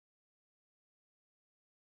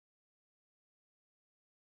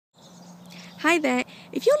Hi there.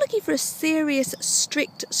 If you're looking for a serious,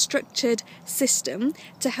 strict, structured system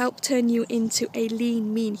to help turn you into a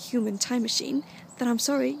lean, mean human time machine, then I'm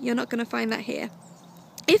sorry, you're not going to find that here.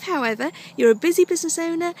 If, however, you're a busy business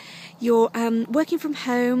owner, you're working from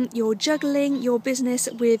home, you're juggling your business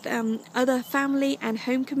with other family and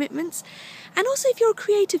home commitments, and also if you're a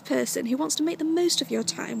creative person who wants to make the most of your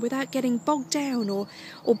time without getting bogged down or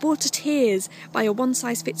bored to tears by a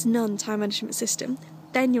one-size-fits-none time management system,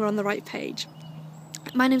 then you're on the right page.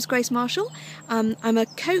 My name's Grace Marshall. I'm a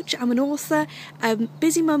coach, I'm an author, a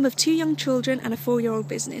busy mum of 2 young children and a 4-year-old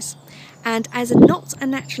business. And as a not a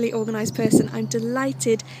naturally organised person, I'm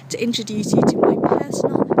delighted to introduce you to my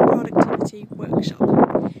personal productivity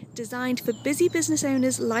workshop, designed for busy business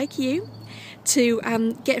owners like you to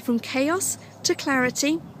get from chaos to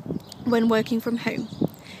clarity when working from home.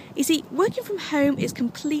 You see, working from home is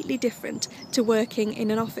completely different to working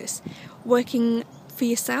in an office. Working for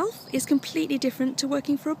yourself is completely different to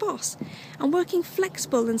working for a boss, and working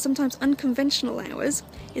flexible and sometimes unconventional hours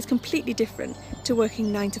is completely different to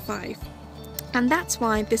working 9 to 5. And that's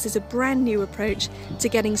why this is a brand new approach to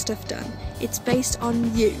getting stuff done. It's based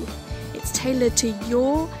on you. It's tailored to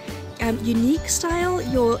your unique style,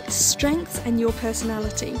 your strengths and your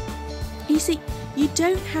personality. You see, you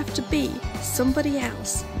don't have to be somebody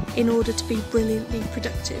else in order to be brilliantly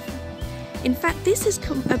productive. In fact, this is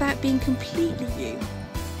about being completely you.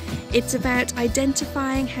 It's about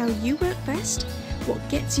identifying how you work best, what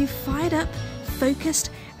gets you fired up, focused,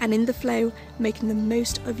 and in the flow, making the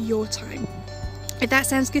most of your time. If that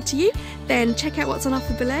sounds good to you, then check out what's on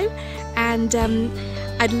offer below, and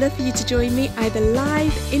I'd love for you to join me either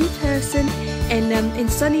live, in person, in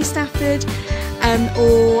sunny Stafford,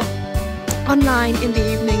 or online in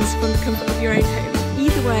the evenings from the comfort of your own home.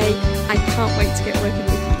 Either way, I can't wait to get working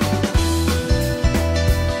with you.